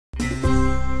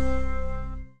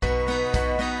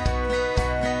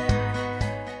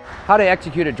How to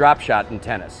execute a drop shot in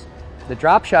tennis. The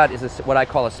drop shot is what I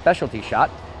call a specialty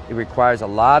shot. It requires a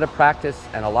lot of practice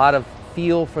and a lot of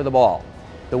feel for the ball.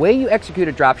 The way you execute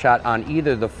a drop shot on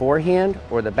either the forehand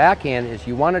or the backhand is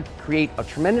you want to create a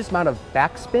tremendous amount of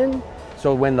backspin,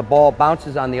 so when the ball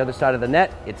bounces on the other side of the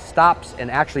net, it stops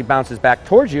and actually bounces back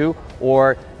towards you,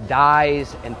 or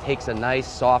dies and takes a nice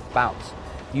soft bounce.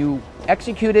 You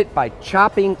execute it by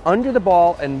chopping under the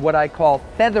ball and what I call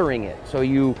feathering it. So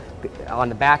you, on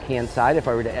the backhand side, if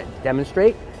I were to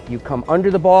demonstrate, you come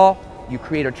under the ball, you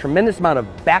create a tremendous amount of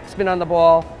backspin on the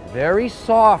ball, very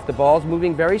soft, the ball's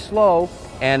moving very slow,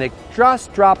 and it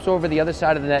just drops over the other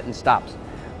side of the net and stops.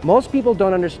 Most people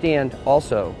don't understand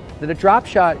also that a drop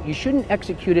shot, you shouldn't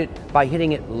execute it by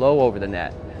hitting it low over the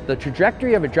net. The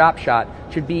trajectory of a drop shot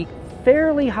should be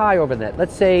fairly high over the net,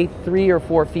 let's say 3 or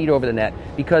 4 feet over the net,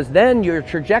 because then your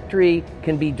trajectory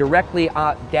can be directly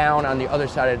down on the other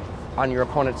side, on your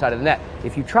opponent's side of the net.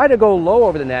 If you try to go low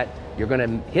over the net, you're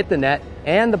going to hit the net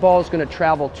and the ball is going to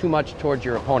travel too much towards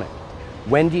your opponent.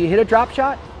 When do you hit a drop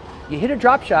shot? You hit a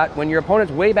drop shot when your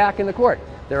opponent's way back in the court.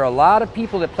 There are a lot of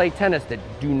people that play tennis that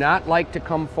do not like to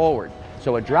come forward.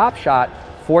 So a drop shot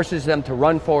forces them to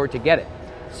run forward to get it.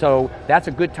 So that's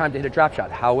a good time to hit a drop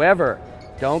shot. However,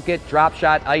 don't get drop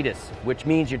shot-itis, which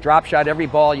means you drop shot every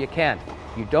ball you can.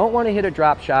 You don't want to hit a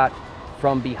drop shot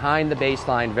from behind the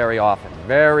baseline very often,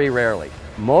 very rarely.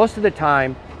 Most of the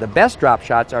time, the best drop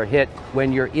shots are hit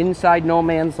when you're inside no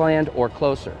man's land or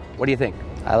closer. What do you think?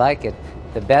 I like it.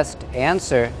 The best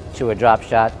answer to a drop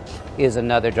shot is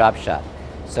another drop shot.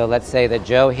 So let's say that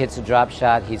Joe hits a drop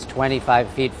shot, he's 25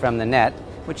 feet from the net,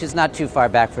 which is not too far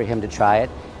back for him to try it,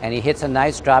 and he hits a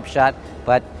nice drop shot,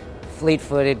 but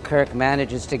fleet-footed Kirk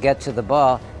manages to get to the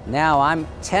ball. Now I'm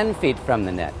 10 feet from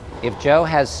the net. If Joe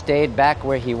has stayed back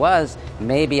where he was,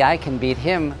 maybe I can beat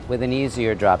him with an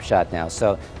easier drop shot now.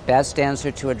 So best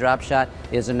answer to a drop shot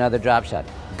is another drop shot.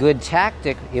 Good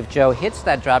tactic, if Joe hits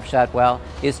that drop shot well,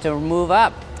 is to move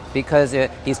up, because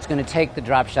he's going to take the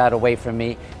drop shot away from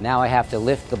me. Now I have to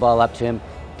lift the ball up to him,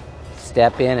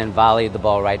 step in and volley the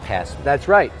ball right past me. That's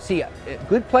right. See,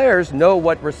 good players know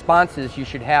what responses you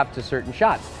should have to certain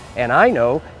shots. And I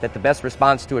know that the best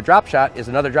response to a drop shot is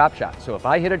another drop shot. So if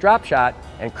I hit a drop shot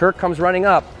and Kirk comes running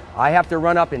up, I have to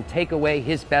run up and take away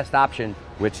his best option,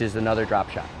 which is another drop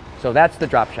shot. So that's the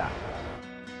drop shot.